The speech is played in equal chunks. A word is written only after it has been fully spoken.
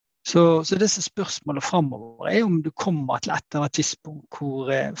Så disse spørsmålene fremover om du kommer til et eller annet tidspunkt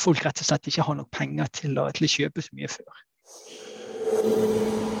hvor folk rett og slett ikke har nok penger til å kjøpe så mye før.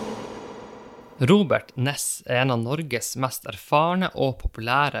 Robert Ness en av Norges mest erfarne og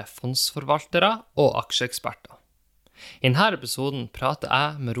populære fondsforvaltere og aksjeeksperter. I denne episoden prater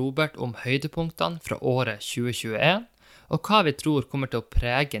jeg med Robert om høydepunktene fra året 2021, og hva vi tror kommer til å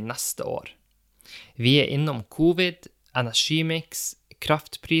prege neste år. Vi innom covid, energimix,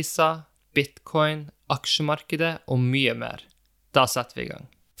 kraftpriser, bitcoin, aksjemarkedet og mye mer. Da setter vi i gang.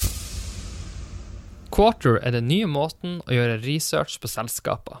 Quarter den nye måten å gjøre research på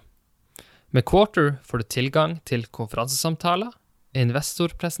selskaper. Med Quarter får du tilgang til konferansesamtaler,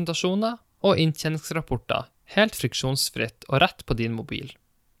 investorpresentasjoner og inntjeningsrapporter helt friksjonsfritt og rett på din mobil.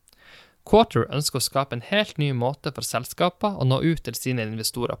 Quarter ønsker å skape en helt ny måte for selskaper å nå ut til sine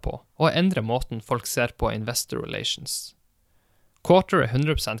investorer på, og endre måten folk ser på investor relations. Quarter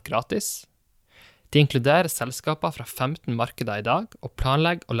 100% gratis. De inkluderer selskaper fra 15 markeder i dag, og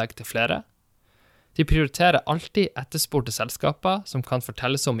planlegger å legge til flere. De prioriterer alltid etterspurte selskaper som kan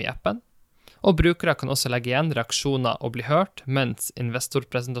fortelles om i appen, og brukere kan også legge igjen reaksjoner og bli hørt mens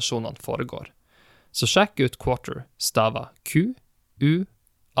investorpresentasjonene foregår. Så sjekk ut Quarter, stava Q-U-A-R-T-R.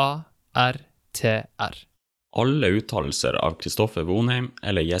 Alle uttalelser av Kristoffer Vonheim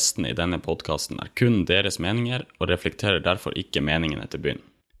eller gjestene i denne podcasten kun deres meninger og reflekterer derfor ikke meningene til byen.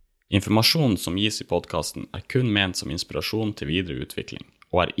 Informasjonen som gis i podcasten kun ment som inspirasjon til videre utvikling,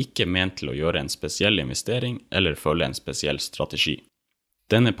 og ikke ment til å gjøre en spesiell investering eller følge en spesiell strategi.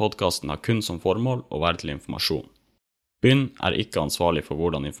 Denne podcasten har kun som formål å være til informasjon. Byn ikke ansvarlig for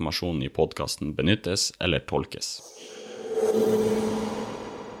hvordan informasjonen i podcasten benyttes eller tolkes.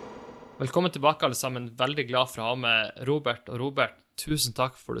 Velkommen tilbake alle sammen. Veldig glad for å ha med Robert. Og Robert, tusen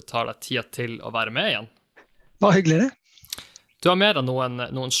takk for at du tar deg tida til å være med igjen. Bare hyggelig det. Du har med deg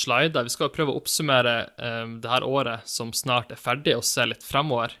noen slider. Vi skal prøve å oppsummere det her året som snart ferdig og se litt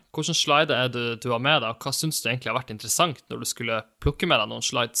fremover. Hvilke slider du har med deg, og hva synes du egentlig har vært interessant når du skulle plukke med deg noen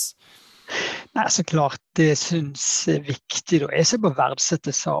slides? Nei, så klart det synes viktig. Jeg ser på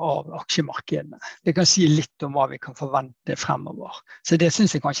verdsettelse av aksjemarkedene. Det kan si litt om hva vi kan forvente fremover. Så det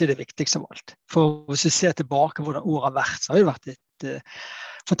synes jeg kanskje er det viktigste av alt. For hvis vi ser tilbake hvordan året har vært, så har det vært et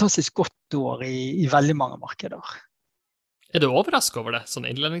fantastisk godt år i veldig mange markeder. Du overrasket over det, sånn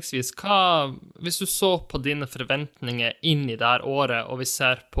innledningsvis? Hvis du så på dine forventninger inn i det her året, og vi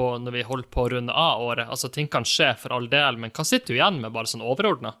ser på når vi holder på å runde av året, altså ting kan skje for all del, men hva sitter du igjen med bare sånn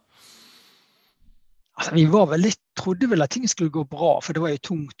overordnet? Altså, vi trodde vel at ting skulle gå bra, for det var jo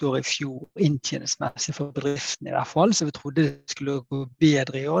tungt år i fjor, inntjeningsmessig for bedriften i hvert fall, så vi trodde det skulle gå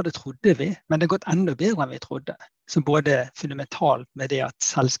bedre i år, det trodde vi, men det har gått enda bedre enn vi trodde. Så både fundamentalt med det at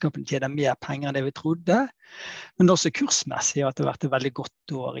selskapene tjener mer penger enn det vi trodde, men også kursmessig at det har vært et veldig godt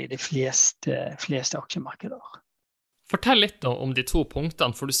år i de fleste aksjemarkeder. Fortell litt om de to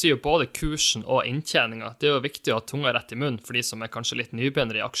punktene, for du sier jo både kursen og inntjeningen. Det er jo viktig å ha tunga rett i munnen for de som kanskje litt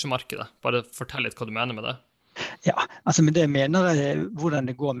nybegynnere i aksjemarkedet. Bare fortell litt hva du mener med det. Ja, altså med det mener jeg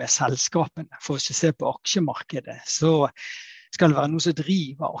hvordan det går med selskapene. For hvis vi ser på aksjemarkedet, så skal det være noe som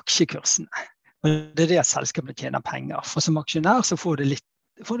driver aksjekursene. Og det er det at selskapene tjener penger. For som aksjonær så får du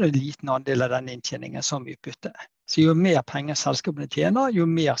en liten andel av den inntjeningen som utbytte. Så jo mer penger selskapene tjener, jo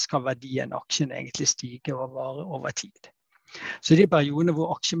mer skal verdien av aksjene egentlig stige over tid. Så de periodene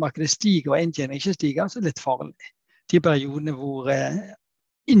hvor aksjemarkedet stiger og inntjeningen ikke stiger, så er det litt farlig. De periodene hvor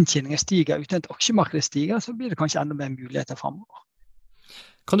inntjeningen stiger uten at aksjemarkedet stiger, så blir det kanskje enda mer muligheter fremover.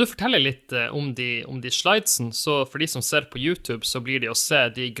 Kan du fortelle litt om de slidesen? Så for de som ser på YouTube, så blir det å se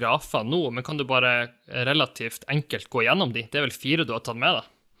de grafene nå, men kan du bare relativt enkelt gå gjennom de? Det er vel 4 du har tatt med deg?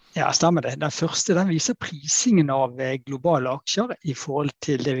 Ja, stemmer det. Den første den viser prisingen av globale aksjer i forhold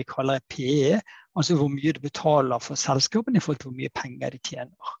til det vi kaller PE, altså hvor mye du betaler for selskapene i forhold til hvor mye penger de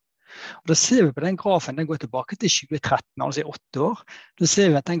tjener. Og da ser vi på den grafen, den går tilbake til 2013, altså i 8 år. Da ser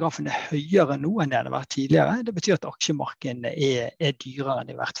vi at den grafen er høyere nå enn det har vært tidligere. Det betyr at aksjemarkedene er dyrere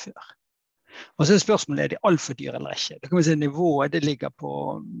enn de har vært før. Og så er spørsmålet, er de alt for dyre eller ikke? Da kan vi se nivået, det ligger på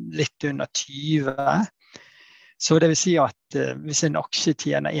litt under 20. Så det vil si at hvis en aksje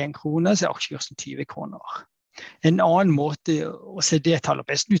tjener 1 krone, så er aksjekursen 20 kroner. En annen måte å se det tallet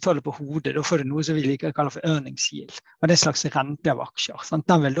på, snuttallet på hodet, da får du noe som vi liker å kalle for earnings yield. Og det er en slags rente av aksjer. Sant?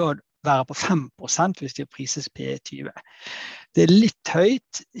 Den vil da være på 5% hvis de prises P20. Det er litt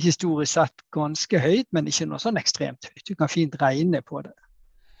høyt, historisk sett ganske høyt, men ikke noe sånn ekstremt høyt. Du kan fint regne på det.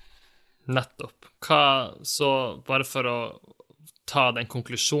 Nettopp. Så bare for å ta den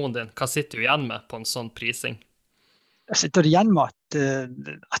konklusjonen din, hva sitter du igjen med på en sånn prising? Jeg sitter igjen med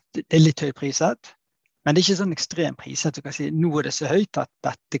at det er litt høyt priset. Men det er ikke sånn ekstrem pris at du kan si nå er det så høyt at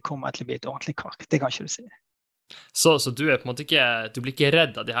dette kommer til å bli et ordentlig krakk. Det kan ikke du si. Så du er på en måte ikke, du blir ikke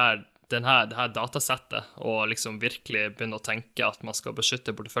redd av det her datasettet og liksom virkelig begynne å tenke at man skal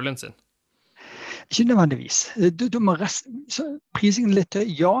beskytte porteføljen sin? Ikke nødvendigvis. Da må prisingen litt høy,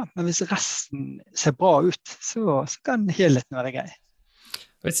 ja, men hvis resten ser bra ut, så kan helheten være grei.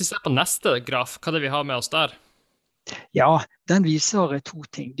 Hvis vi ser på neste graf, hva er det vi har med oss der? Ja, den viser to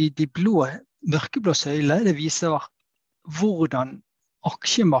ting. De mørkeblå søyler, det viser hvordan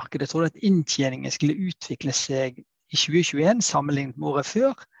aksjemarkedet trodde at inntjeningen skulle utvikle seg i 2021 sammenlignet med året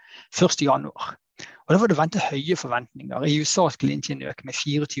før, 1. januar. Og da var det ventet høye forventninger. I USA skulle inntjeningen øke med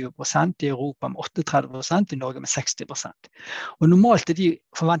 24%, i Europa med 38%, i Norge med 60%. Og normalt er de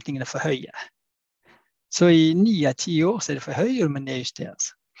forventningene for høye. Så i 9 av 10 år så er det for høye, og det må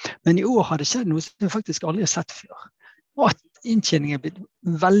nedjusteres. Men i år har det skjedd noe som vi faktisk aldri har sett før. Og at inntjeningen er blitt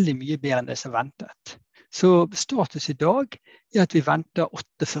veldig mye bedre enn det som ventet. Så status i dag er at vi venter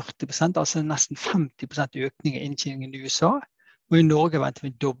 48%, altså nesten 50% økning i inntjeningen i USA, og i Norge venter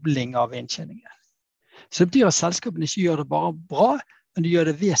vi dobling av inntjeningen. Så det betyr at selskapene ikke gjør det bare bra, men de gjør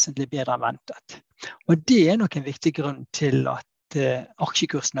det vesentlig bedre enn ventet. Og det er nok en viktig grunn til at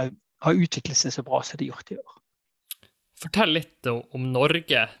aksjekursene har utviklet seg så bra som de har gjort i år. Fortell litt om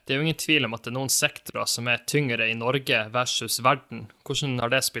Norge. Det er jo ingen tvil om at det er noen sektorer som er tyngre i Norge versus verden. Hvordan har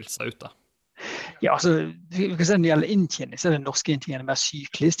det spilt seg ut da? Ja, altså, når det gjelder inntjening, så er den norske inntjeningen mer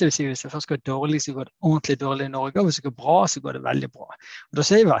syklisk. Det vil si, hvis det først går dårlig, så går det ordentlig dårlig i Norge, og hvis det går bra, så går det veldig bra. Og da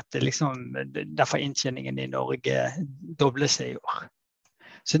ser vi at det liksom, derfor inntjeningen i Norge dobler seg i år.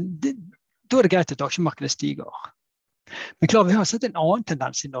 Så da er det greit at aksjemarkedet stiger. Men klart, vi har sett en annen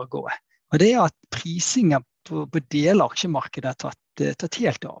tendens i Norge også, og det er at prisingen på deler av aksjemarkedet har tatt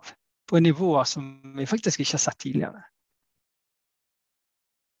helt av, på nivåer som vi faktisk ikke har sett tidligere.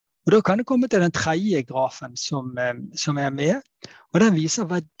 Og da kan det komme til den tredje grafen som er med, og den viser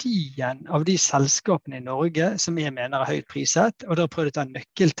verdien av de selskapene i Norge som jeg mener er høyt priset, og da har jeg prøvd å ta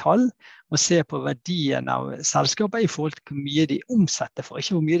nøkkeltall og se på verdien av selskaper i forhold til hvor mye de omsetter for,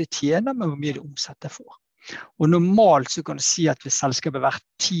 ikke hvor mye de tjener, men hvor mye de omsetter for. Og normalt så kan du si at hvis selskapet er verdt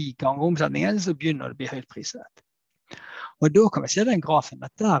 10 ganger omsetningen, så begynner det å bli høyt priset. Og da kan vi se den grafen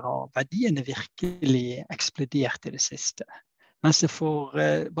at der har verdiene virkelig eksplodert i det siste. Mens det for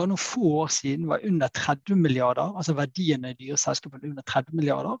bare noen få år siden var under 30 milliarder, altså verdiene i dyre selskaper under 30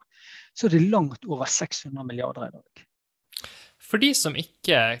 milliarder, så er det langt over 600 milliarder i dag. For de som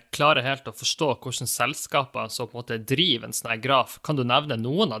ikke klarer helt å forstå hvordan selskaper som på en måte driver en sånn graf, kan du nevne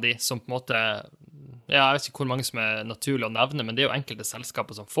noen av de som på en måte, jeg vet ikke hvor mange som er naturlig å nevne, men det er jo enkelte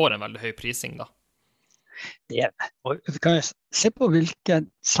selskaper som får en veldig høy prising da. Det er det. Og vi kan se på hvilke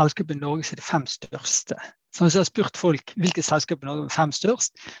selskaper i Norge som er de 5 største. Så hvis jeg har spurt folk hvilke selskaper i Norge er 5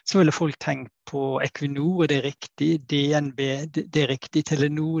 størst, så ville folk tenkt på Equinor, det er riktig, DNB, det er riktig,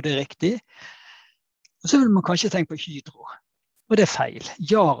 Telenor, det er riktig. Og så vil man kanskje tenke på Hydro. Og det er feil.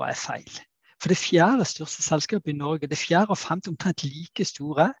 Yara er feil. For det 4. største selskapet i Norge, det 4. og 5. omtrent like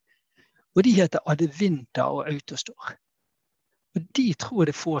store, og de heter Adevinta og Autostore. Og de tror jeg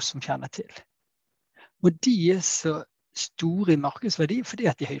det er få som kjenner til. Og de er så store i markedsverdi fordi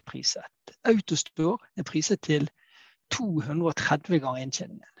at de er høyt priset. Autostore er priset til 230 ganger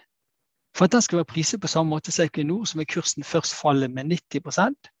inntjeningen. For at den skal være priset på samme måte som Equinor, som er kursen først faller med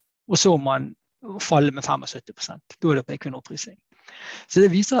 90%, og så man faller med 75%. Da er det på Equinor-prising. Så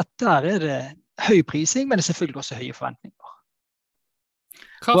det viser at der er det høy prising, men det er selvfølgelig også høye forventninger.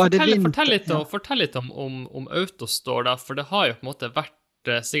 Fortell litt om Autostore da, for det har jo på en måte vært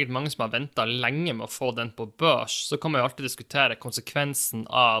sikkert mange som har ventet lenge med å få den på børs, så kan man jo alltid diskutere konsekvensen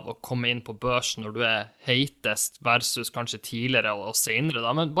av å komme inn på børsen når du er heitest versus kanskje tidligere og senere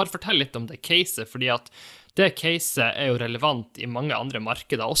da. Men bare fortell litt om det caset, fordi at det caset er jo relevant i mange andre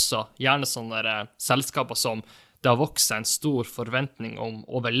markeder også, gjerne sånne selskaper som det har vokst en stor forventning om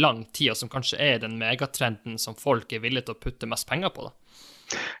over lang tid, og som kanskje er den megatrenden som folk er villige til å putte mest penger på da.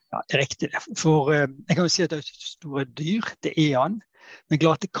 Ja, det er riktig det. For jeg kan jo si at Autostore er dyr, det er han. Men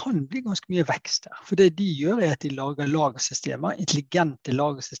klart det kan bli ganske mye vekst der. For det de gjør er at de lager lagersystemer, intelligente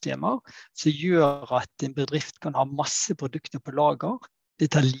lagersystemer, som gjør at en bedrift kan ha masse produkter på lager. Det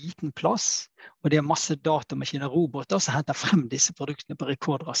tar liten plass, og det er masse datamaskiner og roboter som henter frem disse produktene på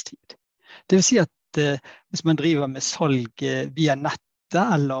rekordrask tid. Det vil si at hvis man driver med salg via nettet,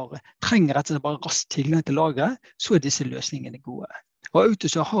 eller trenger rett og slett bare raskt tilgang til lageret, så er disse løsningene gode. Og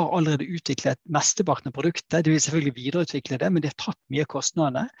Autostore har allerede utviklet mesteparten av produktet. De vil selvfølgelig videreutvikle det, men de har tatt mye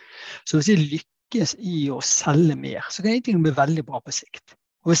kostnadene. Så hvis de lykkes i å selge mer, så kan det bli veldig bra på sikt.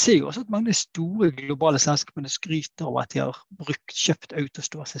 Og vi ser jo også at mange store globale selskapene skryter over at de har kjøpt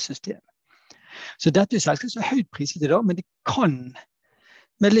Autostore sitt system. Så dette selskap som høyt priset i dag, men det kan,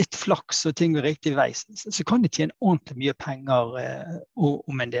 med litt flaks og ting og riktig vei, så kan det tjene ordentlig mye penger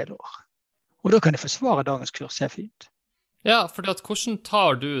om en del år. Og da kan det forsvare dagens kurs helt fint. Ja, for hvordan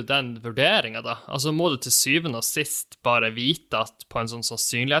tar du den vurderingen da? Altså må du til syvende og sist bare vite at på en sånn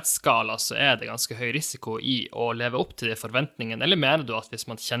sannsynlighetsskala så det ganske høy risiko i å leve opp til de forventningene, eller mener du at hvis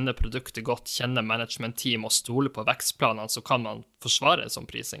man kjenner produktet godt, kjenner management-team og stoler på vekstplanene, så kan man forsvare det som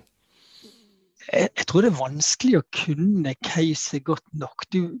prising? Jeg tror det vanskelig å kunne case godt nok.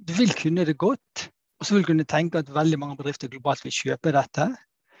 Du vil kunne det godt, og så vil du kunne tenke at veldig mange bedrifter globalt vil kjøpe dette.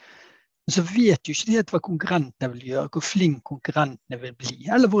 Men så vet du ikke helt hva konkurrentene vil gjøre, hvor flink konkurrentene vil bli,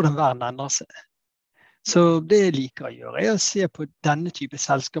 eller hvordan verden endrer seg. Så det jeg liker å gjøre, å se på denne type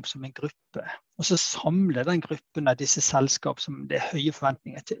selskap som en gruppe, og så samle den gruppen av disse selskap som det høye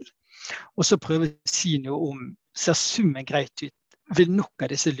forventninger til. Og så prøve å si noe om, ser summen greit ut, vil nok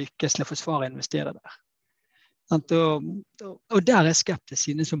av disse lykkes til å forsvare og investere der. Og der skeptisk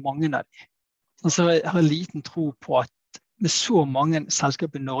siden så mange av dem. Så jeg har liten tro på at med så mange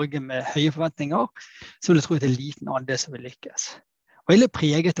selskap i Norge med høye forventninger, så vil jeg tro at det liten andel som vil lykkes. Og jeg litt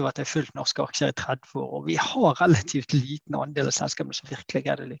preget av at jeg har fulgt norske aksjer i 30 år, og vi har relativt liten andel av selskapene som virkelig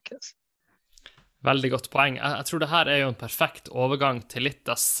greide å lykkes. Veldig godt poeng. Jeg tror det her jo en perfekt overgang til litt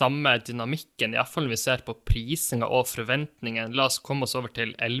av samme dynamikken, i hvert fall når vi ser på prisingen og forventningen. La oss komme oss over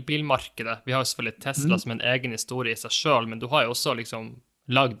til elbilmarkedet. Vi har jo selvfølgelig Tesla som en egen historie i seg selv, men du har jo også liksom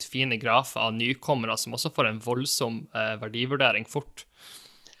lagd fine grafer av nykommere som også får en voldsom verdivurdering fort.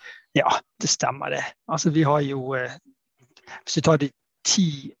 Ja, det stemmer det. Altså vi har jo, hvis du tar de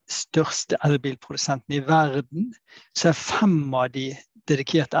 10 største elbilprodusentene i verden, så 5 av de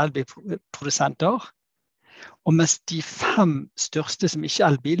dedikerte elbilprodusenter. Og mens de 5 største som ikke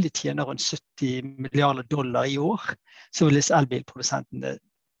elbil, de tjener rundt $70 milliarder i år, så vil disse elbilprodusentene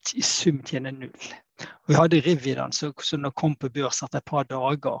i sum tjene 0. Vi hadde Rivian, som når kom på børs etter et par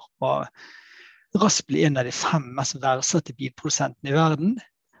dager, var raskt ble en av de 5 mest verdsatte bilprodusentene i verden,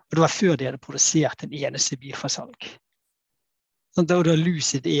 og det var før de hadde produsert en eneste bil for salg. Da var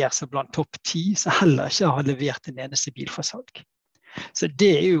Lucid Air som blant topp 10, så heller ikke har levert en eneste bil for salg. Så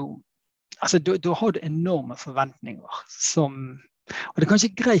det jo, altså da har du enorme forventninger, og det er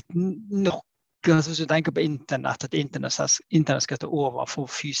kanskje greit nok, hvis du tenker på internett, at internett skal ta over for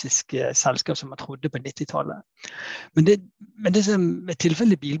fysiske selskap som man trodde på 90-tallet. Men det som er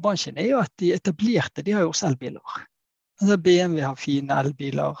tilfellet i bilbransjen jo at de etablerte, de har jo også elbiler. Altså BMW har fine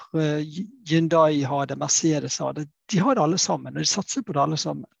elbiler, Hyundai har det, Mercedes har det, de har det alle sammen, og de satser på det alle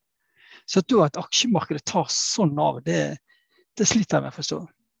sammen. Så at aksjemarkedet tar sånn av, det sliter jeg med å forstå.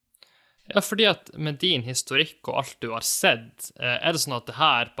 Ja, fordi at med din historikk og alt du har sett, det sånn at det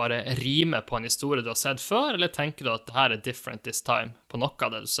her bare rimer på en historie du har sett før, eller tenker du at det her different this time på noe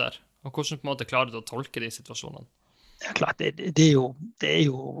av det du ser? Og hvordan på en måte klarer du å tolke de situasjonene? Ja, klart, det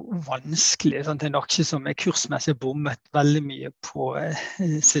jo vanskelig. Sånn, en aksje som kursmessig bommet veldig mye på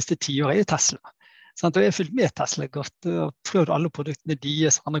siste 10 år Tesla. Og jeg har fulgt med Tesla godt og prøvd alle produktene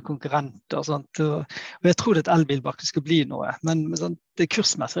deres, andre konkurrenter. Og jeg tror at elbilmarkedet skal bli noe, men det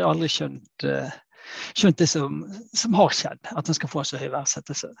kursmessig har jeg aldri skjønt det som har skjedd, at den skal få så høy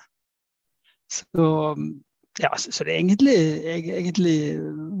verdsettelse. Så det egentlig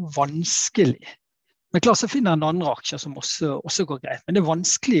vanskelig. Men klart så finner jeg en andre aksjer som også går greit, men det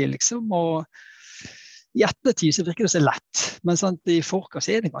vanskelig liksom å i ettertid så virker det så lett, men i forkant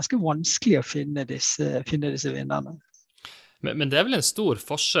så det ganske vanskelig å finne disse vinnerne. Men det vel en stor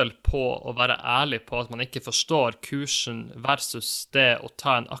forskjell på å være ærlig på at man ikke forstår kursen versus det å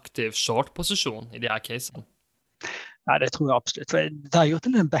ta en aktiv short-posisjon i de her casene? Ja, det tror jeg absolutt. For det har gjort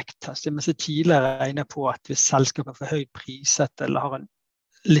en backtest, men så tidligere regner på at hvis selskapet for høyt priset eller har en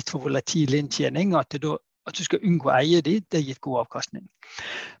litt for volatil inntjening, at du skal unngå å eie de, det gitt god avkastning.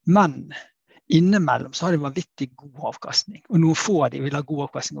 Men innimellom så har det vanvittig god avkastning, og noen få av de vil ha god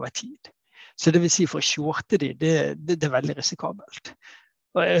avkastning over tid. Så det vil si for å shorte de, det veldig risikabelt.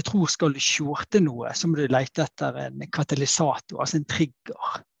 Og jeg tror skal du shorte noe, så må du lete etter en katalysator, altså en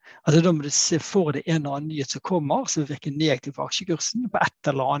trigger. Altså da må du se for deg en eller annen nyhet som kommer, som virker negativt på aksjekursen, på et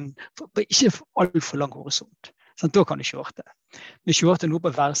eller annet, på ikke alt for lang horisont. Da kan du shorte. Men shorte noe på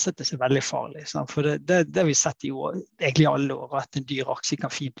verdsettelse veldig farlig. For det har vi sett i år, egentlig alle år, at en dyr aksje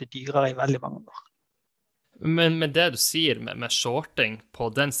kan fint bli dyrere i veldig mange år. Men med det du sier med shorting på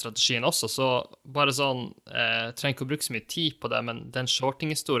den strategien også, så bare trenger ikke å bruke så mye tid på det, men den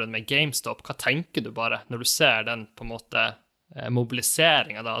shorting-historien med GameStop, hva tenker du bare når du ser den på en måte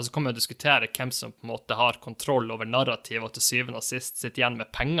mobiliseringen da? Altså kommer vi å diskutere hvem som på en måte har kontroll over narrativet og til syvende og sist sitter igjen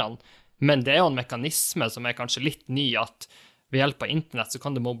med pengene. Men det jo en mekanisme som kanskje litt ny, at ved hjelp av internett så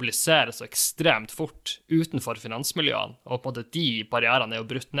kan det mobilisere så ekstremt fort utenfor finansmiljøene, og på en måte de barrierene jo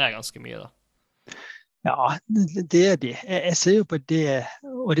brutt ned ganske mye da. Ja, det de. Jeg ser jo på det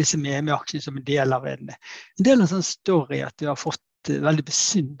og disse meme-aksjene som en del av en sånn story at du har fått veldig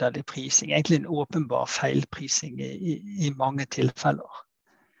besynderlig prising, egentlig en åpenbar feilprising i mange tilfeller.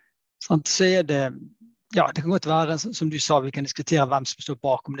 Så det, ja, det kan godt være, som du sa, vi kan diskutere hvem som står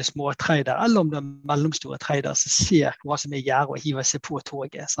bak, om det små trader, eller om det mellomstore trader som ser hva som gjør og hiver seg på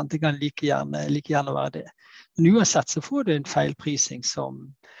toget. Sant? Det kan like gjerne være det. Men uansett så får du en feilprising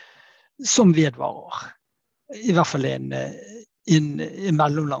som vedvarer. I hvert fall en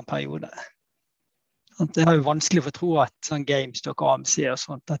mellomlang periode. Det er jo vanskelig for å tro at sånn GameStop og AMC og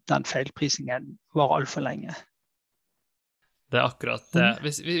sånt, at den feilprisingen var alt for lenge. Det er akkurat det.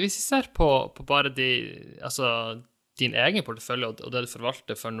 Hvis vi ser på bare din egen portefølje og det du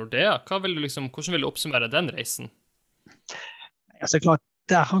forvalter for Nordea, hvordan vil du oppsummere den reisen? Altså klart,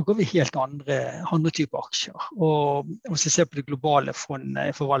 der går vi helt andre typer aksjer. Og hvis vi ser på det globale fondet,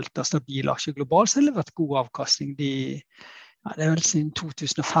 jeg forvalter stabile aksjer globalt, så har det vært god avkastning. Det er vel siden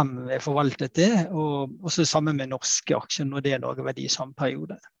 2005 vi har forvaltet det, og også sammen med norske aksjer når det er Norge verdi i samme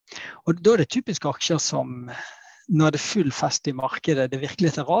periode. Og da er det typiske aksjer som når det er full fest i markedet, det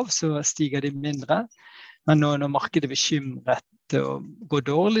virkelig tar av, så stiger de mindre. Men når markedet er bekymret og går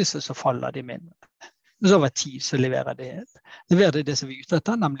dårlig, så faller de mindre. Og så over tid så leverer det som vi er ute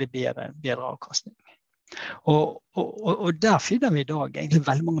etter, nemlig bedre avkastning. Og der finner vi i dag egentlig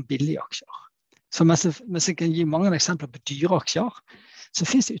veldig mange billige aksjer. Så mens jeg kan gi mange eksempler på dyre aksjer, så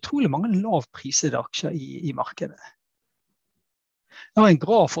finnes det utrolig mange lavprisede aksjer i markedet. Det er en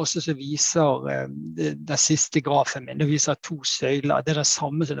graf også som viser den siste grafen min. Det viser 2 søyler. Det er det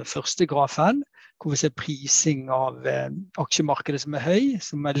samme som den første grafen, hvor vi ser prising av aksjemarkedet som er høy,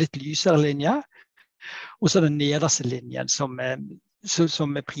 som er litt lysere linje. Og så er den nederste linjen som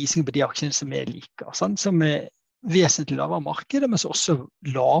er prising på de aksjene som jeg liker. Sånn, som er vesentlig lavere markedet, men også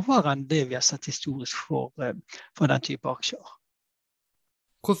lavere enn det vi har sett historisk for den type aksjer.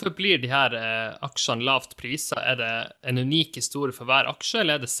 Hvorfor blir de her aksjene lavt priser? Er det en unik historie for hver aksje,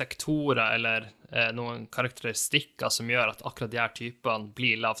 eller er det sektorer eller noen karakteristikker som gjør at akkurat de her typene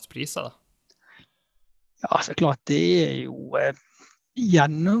blir lavt priser? Ja, så klart det er jo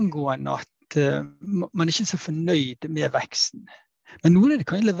gjennomgående at man ikke er så fornøyd med veksten. Men noen av de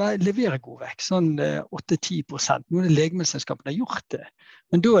kan levere god vekst, sånn 8-10%. Noen av legemiddelselskapene har gjort det.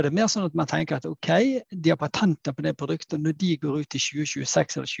 Men da er det mer sånn at man tenker at ok, de har patenter på det produktet, og når de går ut i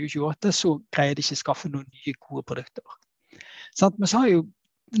 2026 eller 2028, så greier de ikke å skaffe noen nye gode produkter. Men så har jo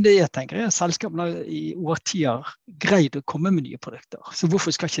det jeg tenker at selskapene i årtier greid å komme med nye produkter. Så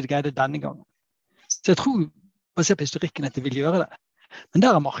hvorfor skal ikke de greie det denne gangen? Så jeg tror, basert på historikken, at de vil gjøre det. Men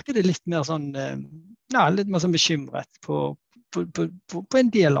der er markedet litt mer sånn bekymret på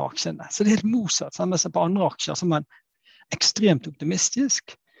en del av aksjene. Så det er helt motsatt. Sammen med på andre aksjer som er ekstremt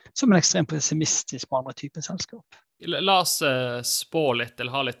optimistisk, som er ekstremt pessimistisk på andre typer selskap. La oss spå litt,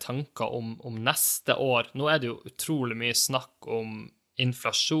 eller ha litt tanker om neste år. Nå er det jo utrolig mye snakk om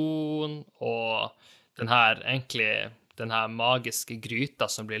inflasjon og den her magiske gryta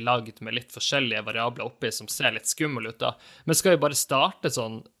som blir laget med litt forskjellige variabler oppi, som ser litt skummel ut da. Men skal vi bare starte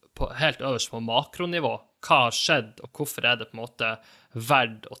sånn helt øverst på makronivå? Hva har skjedd, og hvorfor er det på en måte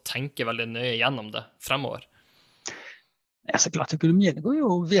verdt å tenke veldig nøye gjennom det fremover? Så klart, økonomien går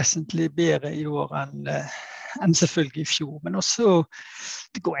jo vesentlig bedre i år enn selvfølgelig i fjor, men også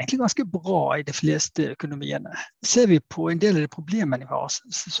det går egentlig ganske bra i de fleste økonomiene. Ser vi på en del av de problemene vi har,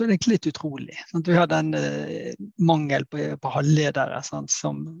 så er det egentlig litt utrolig. Vi har den mangel på halvledere,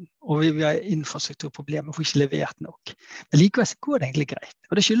 og vi har infrastrukturproblemer, får ikke levert nok. Men likevel så går det egentlig greit,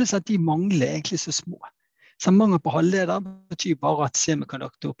 og det skyldes at de mangler egentlig så små. Så mangel på halvleder betyr bare at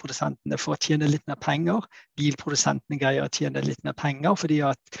semikonduktorprodusentene får tjene litt mer penger, bilprodusentene greier å tjene litt mer penger, fordi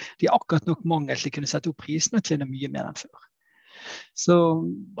at de akkurat nok mangel til å kunne sette opp prisen og tjene mye mer enn før.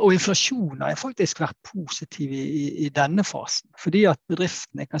 Og inflasjonen har faktisk vært positiv i denne fasen, fordi at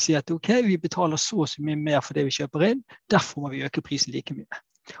bedriftene kan si at ok, vi betaler så mye mer for det vi kjøper inn, derfor må vi øke prisen like mye.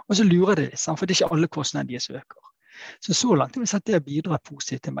 Og så lurer det litt, for det er ikke alle kostnader de øker. Så langt har vi sett det bidrar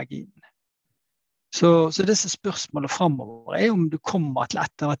positivt til marginen. Så disse spørsmålene fremover er om du kommer til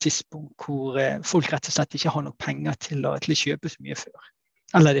et eller annet tidspunkt hvor folk rett og slett ikke har nok penger til å kjøpe så mye før.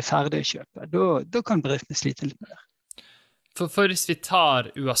 Eller de er ferdige å kjøpe. Da kan bedriftene slite litt mer. For hvis vi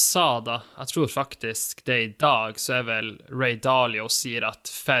tar USA da, jeg tror faktisk det i dag, så er vel Ray Dalio sier at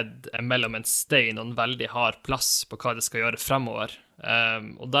Fed er mellom en stein og en veldig hard plass på hva det skal gjøre fremover.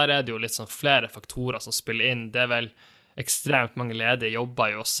 Og der er det jo litt sånn flere faktorer som spiller inn. Det er vel ekstremt mange ledige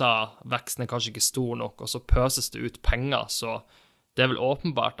jobber i USA, veksten kanskje ikke stor nok, og så pøses det ut penger, så det vel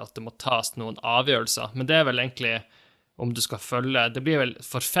åpenbart at det må tas noen avgjørelser, men det vel egentlig, om du skal følge, det blir vel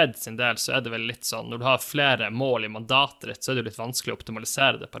for Fed sin del, så det vel litt sånn, når du har flere mål i mandatet ditt, så det jo litt vanskelig å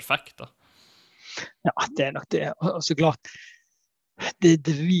optimalisere det perfekt da. Ja, det nok det. Og så klart, det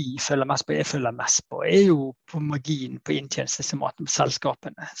vi følger mest på, jeg følger mest på, jo på margin på inntjeningsestimater på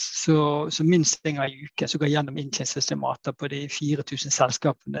selskapene. Så minst en gang i uken så går jeg gjennom inntjeningsestimater på de 4000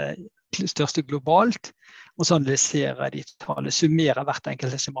 selskapene største globalt, og så analyserer jeg de tallene, summerer hvert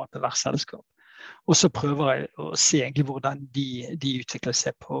enkelt estimat på hvert selskap. Og så prøver jeg å se egentlig hvordan de utvikler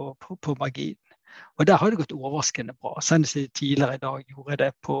seg på margin. Og der har det gått overraskende bra. Senest tidligere i dag gjorde jeg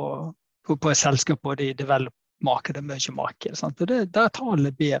det på et selskap både i develop marked og merge marked. Og der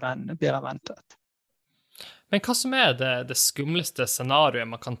tallet bedre enn ventet. Men hva som det skumleste scenarioet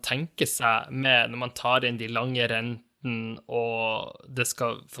man kan tenke seg med når man tar inn de lange renten, og det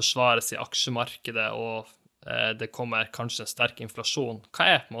skal forsvares i aksjemarkedet, og det kommer kanskje en sterk inflasjon?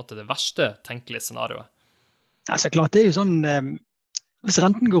 Hva på en måte det verste tenkelige scenarioet? Altså klart, det jo sånn, hvis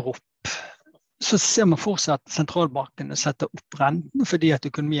renten går opp, så ser man for seg at sentralbankene setter opp renten fordi at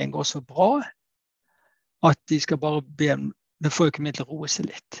økonomien går så bra, at de skal bare be få økonomien til å roe seg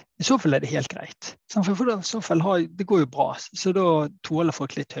litt. I så fall det helt greit. For i så fall det går jo bra, så da tåler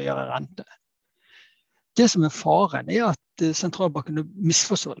folk litt høyere rente. Det som faren at sentralbankene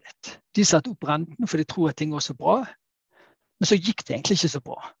misforstår litt. De setter opp renten for de tror at ting går så bra, men så gikk det egentlig ikke så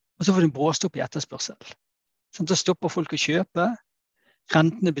bra. Og så får de bråstopp i etterspørsel. Så stopper folk å kjøpe,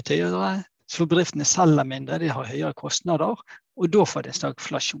 rentene blir høyere, så bedriftene selger mindre, de har høyere kostnader, og da får det en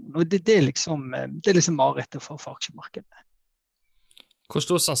stagflasjon. Og det liksom marerittet for aksjemarkedet. Hvor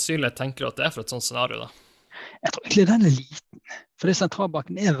stor sannsynlighet tenker du at det for et sånt scenario da? Jeg tror egentlig den liten, fordi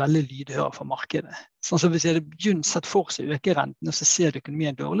sentralbanken veldig lydhøre for markedet. Sånn som hvis jeg hadde begynt sett for seg å øke renten, og så ser du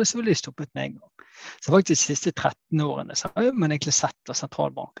økonomien dårlig, så ville de stoppet med en gang. Så faktisk de siste 13 årene så har man egentlig sett at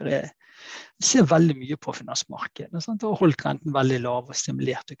sentralbanker ser veldig mye på finansmarkedet, og holdt renten veldig lav og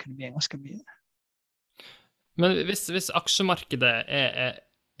stimulert økonomien ganske mye. Men hvis aksjemarkedet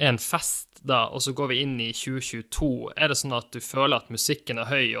en fest da, og så går vi inn i 2022, det sånn at du føler at musikken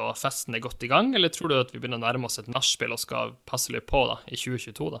høy og festen godt i gang, eller tror du at vi begynner å nærme oss et nachspiel og skal passe litt på da, i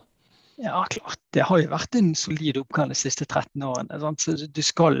 2022 da? Ja, klart. Det har jo vært en solid oppgang de siste 13 årene, så du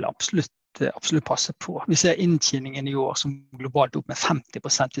skal absolutt passe på. Vi ser inntjeningen i år som globalt opp med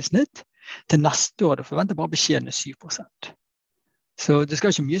 50% i snitt. Til neste år, det forventer bare beskjedne 7%. Så det skal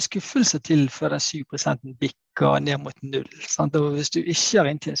ikke mye skuffelse til før den 7% bikker ned mot 0. Sant? Og hvis du ikke har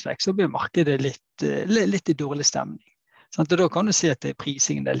inntjeningsvekst, så blir markedet litt i dårlig stemning. Sant? Og da kan du se at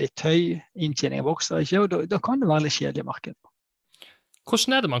prisingen litt høy, inntjeningen vokser ikke, og da kan det være litt kjedelig marked.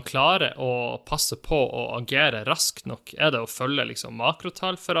 Hvordan det man klarer å passe på å agere raskt nok? Det å følge liksom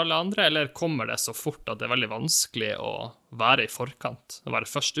makrotall for alle andre, eller kommer det så fort at det veldig vanskelig å være i forkant, å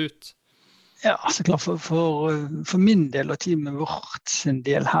være først ut? Ja, så klart for min del og teamet vårt sin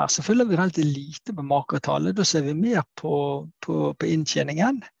del her, så følger vi veldig lite på makrotallet. Da ser vi mer på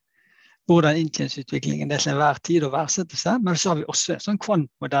inntjeningen, hvordan inntjeningsutviklingen til enhver tid og verdsetter seg. Men så har vi også en sånn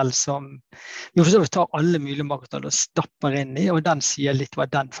kvantmodell som vi tar alle mulige makrotall og stapper inn i, og den sier litt hva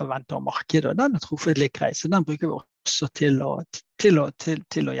den forventer av markedet, og den truffet litt greit, så den bruker vi også til å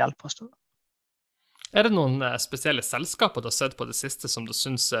hjelpe oss. Det noen spesielle selskaper du har sett på det siste som du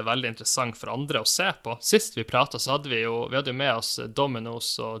synes veldig interessant for andre å se på? Sist vi pratet så hadde vi hadde med oss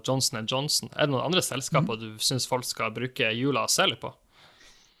Domino's og Johnson & Johnson. Det noen andre selskaper du synes folk skal bruke jula og se litt på?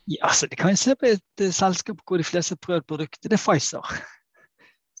 Ja, så det kan jeg se på et selskap hvor de fleste prøvd produkter. Det Pfizer.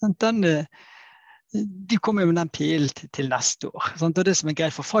 De kommer jo med den PL til neste år. Og det som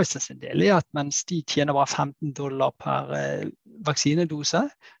greit for Pfizer sin del at mens de tjener bare $15 per vaksinedose,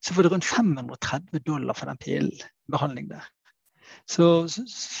 så får de rundt $530 for den PL-behandling der. Så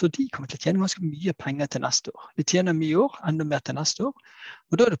de kommer til å tjene ganske mye penger til neste år. De tjener mye år, enda mer til neste år,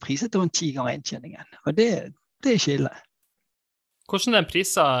 og da det priset rundt 10 ganger inntjeningen. Og det ikke ille. Hvordan den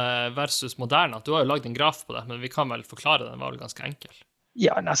priser versus Moderna? Du har jo lagd en graf på det, men vi kan vel forklare den, var vel ganske enkel.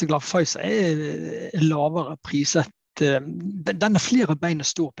 Ja, jeg glad Pfizer lavere priset. Den flere bein å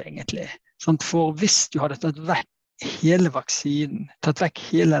stå på egentlig. For hvis du hadde tatt vekk hele vaksinen, tatt vekk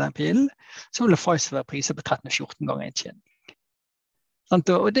hele den pillen, så ville Pfizer være priset på 13-14 ganger inntjening.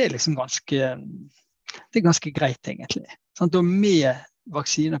 Og det liksom ganske greit egentlig. Og med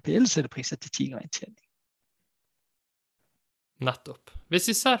vaksine og pill så det priset til 10 ganger inntjening. Nettopp. Hvis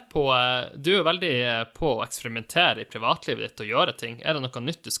vi ser på, du veldig på å eksperimentere i privatlivet ditt og gjøre ting. Det noe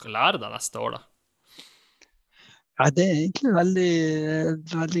nytt du skal lære deg neste år da? Ja, det egentlig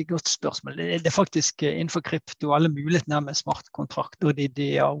veldig godt spørsmål. Det faktisk innenfor krypto, alle muligheter med smartkontrakter og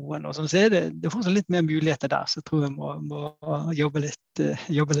DAO-en og sånn, så det fortsatt litt mer muligheter der, så jeg tror jeg må jobbe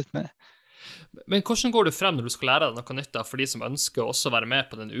litt med. Men hvordan går du frem når du skal lære deg noe nytt da, for de som ønsker å også være med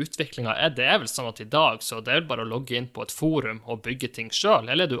på den utviklingen? Det vel sånn at i dag så det bare å logge inn på et forum og bygge ting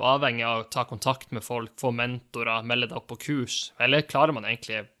selv, eller er du avhengig av å ta kontakt med folk, få mentorer, melde deg opp på kurs, eller klarer man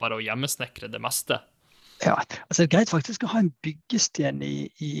egentlig bare å hjemmesnekre det meste? Ja, altså det greit faktisk å ha en byggesten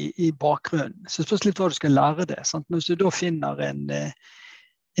i bakgrunnen. Så spørs litt hva du skal lære det. Sant? Hvis du da finner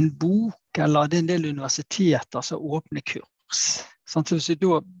en bok, eller det en del universiteter som åpner kurs, sant? Så hvis du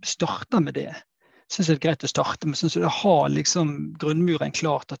da starter med det, så det greit å starte med, så du har liksom grunnmuren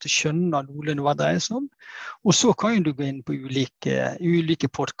klart at du skjønner noen hva det dreier seg om. Og så kan du gå inn på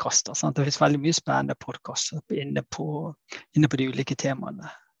ulike podcaster. Sant? Det finnes veldig mye spennende podcaster inne på de ulike temaene.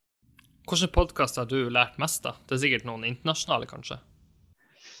 Hvilke podcast har du lært mest da? Det sikkert noen internasjonale kanskje?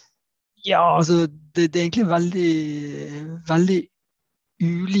 Ja, altså det egentlig veldig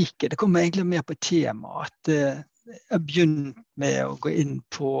ulike. Det kommer egentlig mer på tema at jeg begynte med å gå inn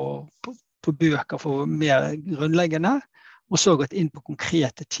på bøker for mer grunnleggende, og så gått inn på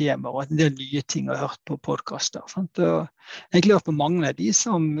konkrete temaer og en del nye ting jeg har hørt på podcaster. Sant? Og egentlig hørt på mange av de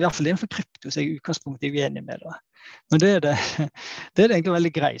som, i hvert fall innenfor krypto, så jeg i utgangspunktet er uenig med det. Men det er egentlig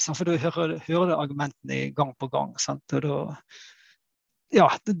veldig greit, for da hører du argumentene gang på gang, sant? Og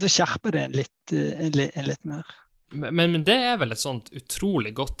da skjerper det en litt mer. Men det vel et sånt utrolig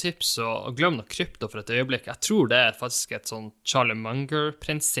godt tips, og glem nok krypto for et øyeblikk. Jeg tror det faktisk et sånt Charlie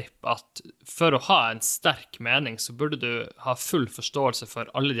Munger-prinsipp, at for å ha en sterk mening, så burde du ha full forståelse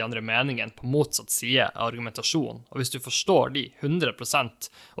for alle de andre meningene på motsatt side av argumentasjonen. Og hvis du forstår de 100%,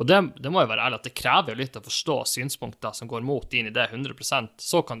 og det må jo være ærlig at det krever jo litt å forstå synspunkter som går mot din idé 100%,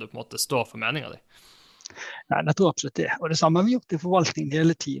 så kan du på en måte stå for meningen din. Nei, jeg tror absolutt det. Og det samme har vi gjort i forvaltningen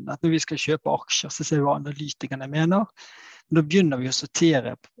hele tiden. At når vi skal kjøpe aksjer, så ser vi hva analytikerne mener. Da begynner vi å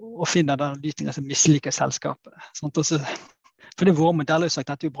sortere og finne den analytikeren som misliker selskapet. For det er vår modell har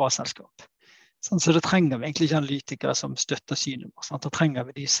sagt at det er et bra selskap. Så da trenger vi egentlig ikke analytikere som støtter synet vårt. Da trenger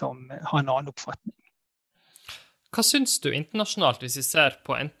vi de som har en annen oppfatning. Hva synes du internasjonalt hvis vi ser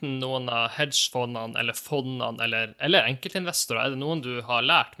på enten noen av hedgefondene eller fondene eller enkeltinvestorer? Det noen du har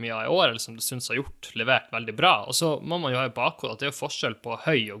lært mye av i år, eller som du synes har levert veldig bra? Og så må man jo ha i bakhodet at det er forskjell på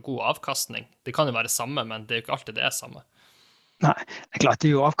høy og god avkastning. Det kan jo være samme, men det er jo ikke alltid det er samme. Nei, det er klart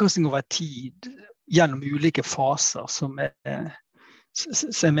det er jo avkastning over tid gjennom ulike faser som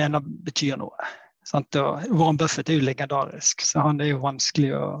jeg mener betyr noe. Sant? Og Warren Buffett er jo legendarisk, så han er jo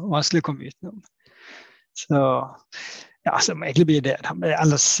vanskelig å komme utenom. Så ja, så må egentlig bli det. Men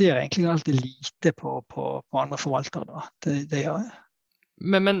ellers ser jeg egentlig alltid lite på andre forvaltere da. Det gjør jeg.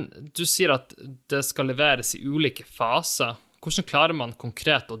 Men du sier at det skal leveres i ulike faser. Hvordan klarer man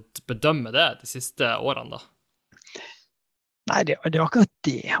konkret å bedømme det de siste årene da? Nei, det er akkurat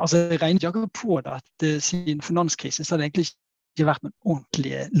det. Altså, jeg regner ikke akkurat på det at siden finanskrisen så har det egentlig ikke vært noen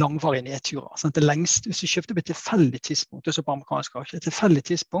ordentlige langvarige nedturer. Sånn, det lengste, hvis du kjøpte på et tilfeldig tidspunkt, også på amerikansk aksjer, et tilfeldig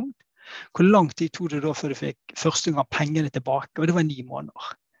tidspunkt, hvor lang tid tog det da før du fikk første gang pengene tilbake? Og det var 9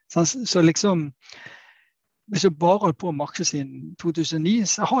 måneder. Så liksom, hvis du bare holdt på med aksjer siden 2009,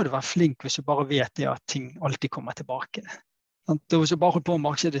 så har du vært flink hvis du bare vet det at ting alltid kommer tilbake. Og hvis du bare holdt på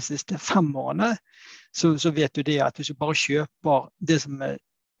med aksjer de siste 5 årene, så vet du det at hvis du bare kjøper det som er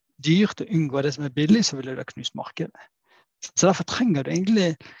dyrt og unngår det som er billig, så vil du da knuse markedet. Så derfor trenger du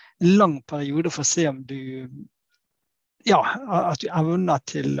egentlig en lang periode for å se om at du evner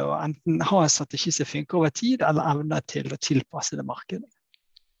til å enten ha en strategi som funker over tid, eller evner til å tilpasse det markedet.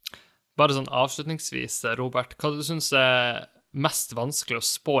 Bare sånn avslutningsvis, Robert, hva du synes er mest vanskelig å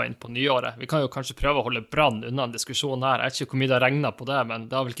spå inn på nyåret? Vi kan jo kanskje prøve å holde brann unna en diskusjon her. Jeg vet ikke hvor mye det har regnet på det, men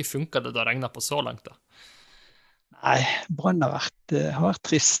det har vel ikke funket det har regnet på så langt da? Nei, brann har vært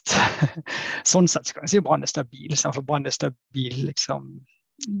trist. Sånn sett skal jeg si brann er stabil, for brann er stabil, liksom.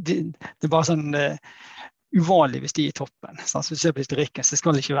 Det er bare sånn uvanlig hvis de er i toppen. Så hvis du ser på historikken, så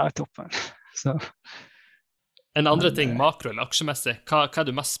skal det ikke være i toppen. Så. En andre ting, makro eller aksjemessig, hva er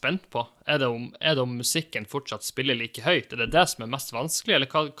du mest spent på? Er det om musikken fortsatt spiller like høyt? Er det det som er mest vanskelig,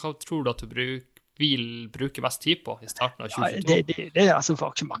 eller hva tror du at du vil bruke mest tid på i starten av 2022? Det er altså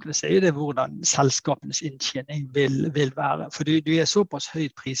for aksjemarkedet, så er det hvordan selskapenes inntjening vil være. For du er såpass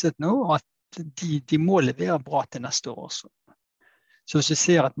høyt priset nå, at de må levere bra til neste år også. Så hvis vi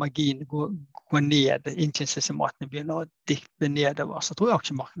ser at marginen går ned, inntjeningsestimatene begynner å dippe nedover, så tror jeg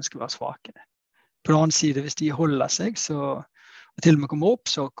aksjemarkedene skal være svake. På den annen side, hvis de holder seg, og til og med kommer opp,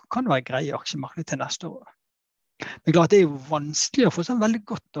 så kan det være greie aksjemarkedet til neste år. Men klart, det jo vanskelig å få sånn veldig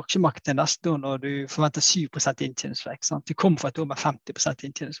godt aksjemarked til neste år når du forventer 7% inntjeningsvekst. Sant? Vi kom fra et år med 50%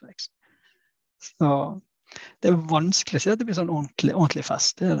 inntjeningsvekst. Så det vanskelig å si at det blir sånn ordentlig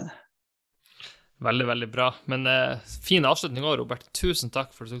fest. Det det. Veldig, veldig bra. Men fin avslutning også, Robert. Tusen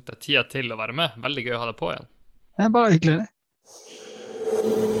takk for at du tok deg tida til å være med. Veldig gøy å ha deg på igjen. Det bare hyggelig det.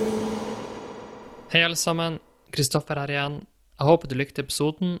 Hei alle sammen, Kristoffer her igjen. Jeg håper du likte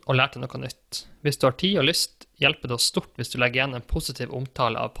episoden og lærte noe nytt. Hvis du har tid og lyst, hjelper det oss stort hvis du legger igjen en positiv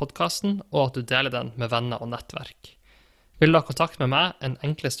omtale av podcasten, og at du deler den med venner og nettverk. Vil du ha kontakt med meg, den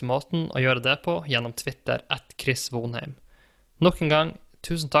enkleste måten å gjøre det på gjennom Twitter @ChrisVonheim. Nok en gang,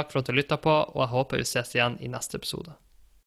 tusen takk for at du lyttet på, og jeg håper vi ses igjen i neste episode.